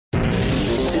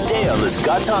today on The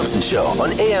Scott Thompson Show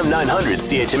on AM 900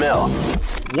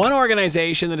 CHML. One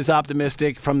organization that is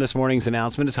optimistic from this morning's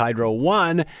announcement is Hydro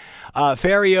One.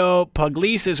 Ferio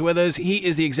Pugliese is with us. He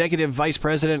is the Executive Vice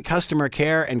President, Customer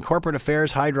Care and Corporate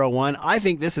Affairs, Hydro One. I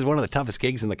think this is one of the toughest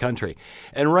gigs in the country.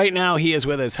 And right now he is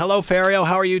with us. Hello, Ferio.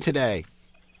 How are you today?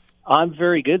 I'm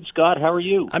very good, Scott. How are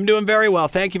you? I'm doing very well.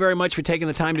 Thank you very much for taking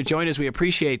the time to join us. We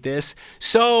appreciate this.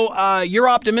 So you're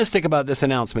optimistic about this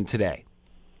announcement today?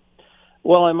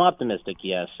 Well, I'm optimistic,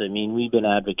 yes. I mean, we've been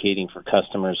advocating for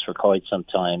customers for quite some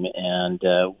time, and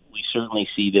we certainly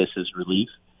see this as relief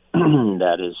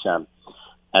that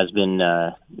has been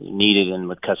needed and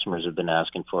what customers have been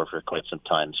asking for quite some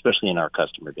time, especially in our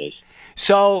customer base.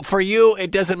 So for you, it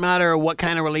doesn't matter what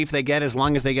kind of relief they get as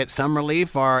long as they get some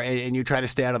relief, and you try to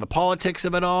stay out of the politics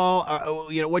of it all?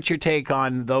 Or, what's your take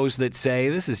on those that say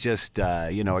this is just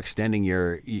extending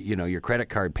your credit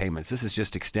card payments? This is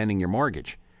just extending your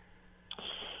mortgage.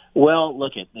 Well,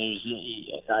 look,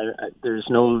 there's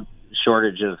no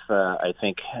shortage of, I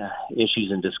think,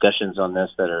 issues and discussions on this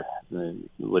that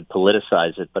would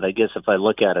politicize it. But I guess if I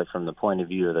look at it from the point of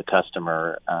view of the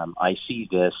customer, I see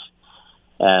this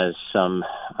as some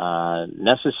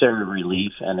necessary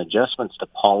relief and adjustments to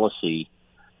policy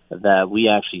that we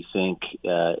actually think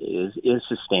is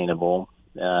sustainable.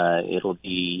 It'll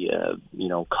be,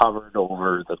 covered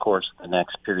over the course of the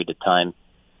next period of time.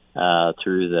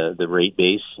 Through the rate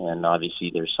base, and obviously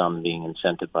there's some being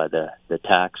incented by the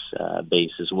tax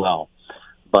base as well.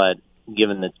 But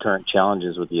given the current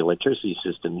challenges with the electricity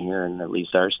system here, and at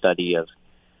least our study of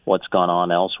what's gone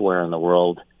on elsewhere in the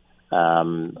world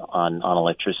on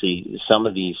electricity, some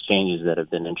of these changes that have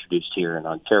been introduced here in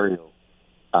Ontario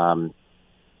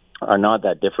are not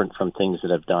that different from things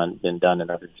that have been done in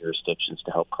other jurisdictions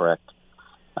to help correct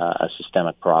a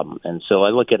systemic problem. And so I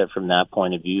look at it from that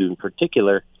point of view in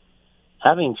particular.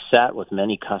 Having sat with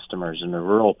many customers in the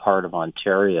rural part of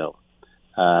Ontario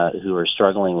who are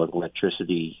struggling with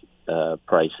electricity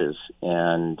prices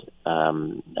and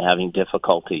having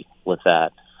difficulty with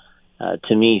that,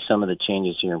 to me, some of the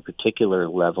changes here, in particular,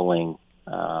 leveling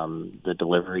the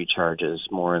delivery charges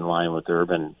more in line with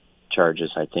urban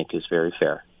charges, I think is very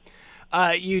fair.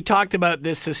 You talked about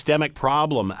this systemic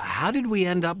problem. How did we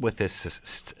end up with this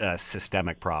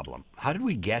systemic problem? How did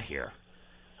we get here?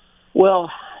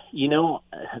 Well,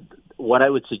 what I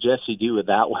would suggest you do with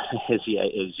that one is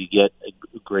you get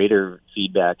a greater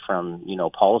feedback from,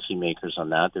 policymakers on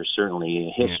that. There's certainly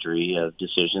a history of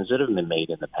decisions that have been made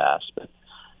in the past. But,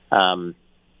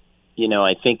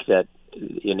 I think that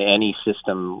in any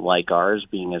system like ours,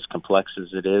 being as complex as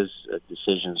it is,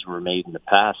 decisions were made in the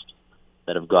past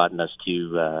that have gotten us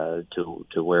to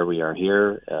where we are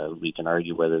here. We can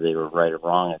argue whether they were right or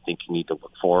wrong. I think you need to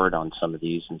look forward on some of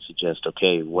these and suggest,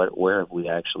 okay, where have we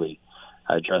actually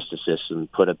addressed the system,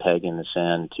 put a peg in the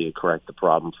sand to correct the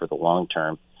problem for the long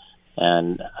term.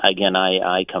 And again,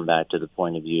 I come back to the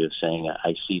point of view of saying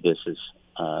I see this as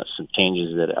some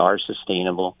changes that are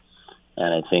sustainable,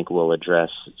 and I think will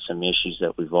address some issues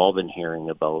that we've all been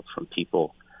hearing about from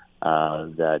people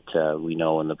that we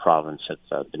know in the province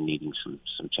have been needing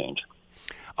some change.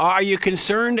 Are you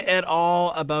concerned at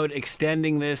all about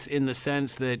extending this in the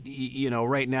sense that,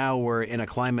 right now we're in a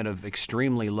climate of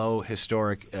extremely low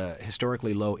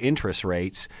historically low interest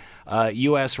rates?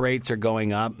 U.S. rates are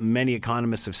going up. Many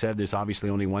economists have said there's obviously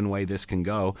only one way this can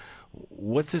go.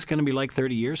 What's this going to be like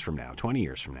 30 years from now, 20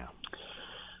 years from now?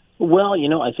 Well,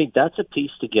 I think that's a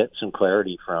piece to get some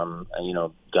clarity from,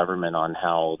 government on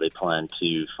how they plan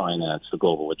to finance the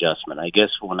global adjustment. I guess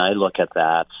when I look at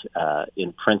that,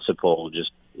 in principle,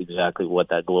 just exactly what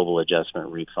that global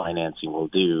adjustment refinancing will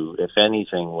do, if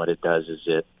anything, what it does is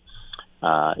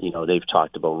they've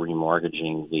talked about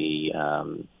remortgaging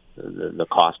the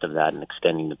cost of that and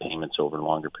extending the payments over a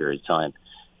longer period of time.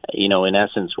 In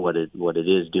essence, what it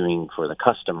is doing for the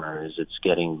customer is it's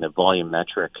getting the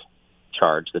volumetric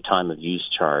charge, the time of use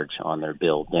charge on their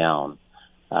bill down,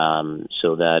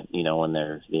 so that when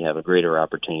they have a greater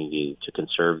opportunity to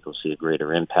conserve, they'll see a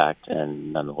greater impact,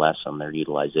 and nonetheless on their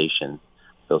utilization,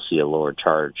 they'll see a lower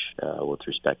charge with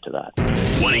respect to that.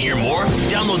 Want to hear more?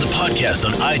 Download the podcast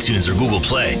on iTunes or Google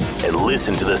Play and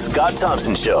listen to The Scott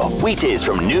Thompson Show weekdays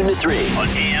from noon to 3 on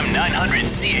AM 900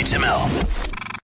 CHML.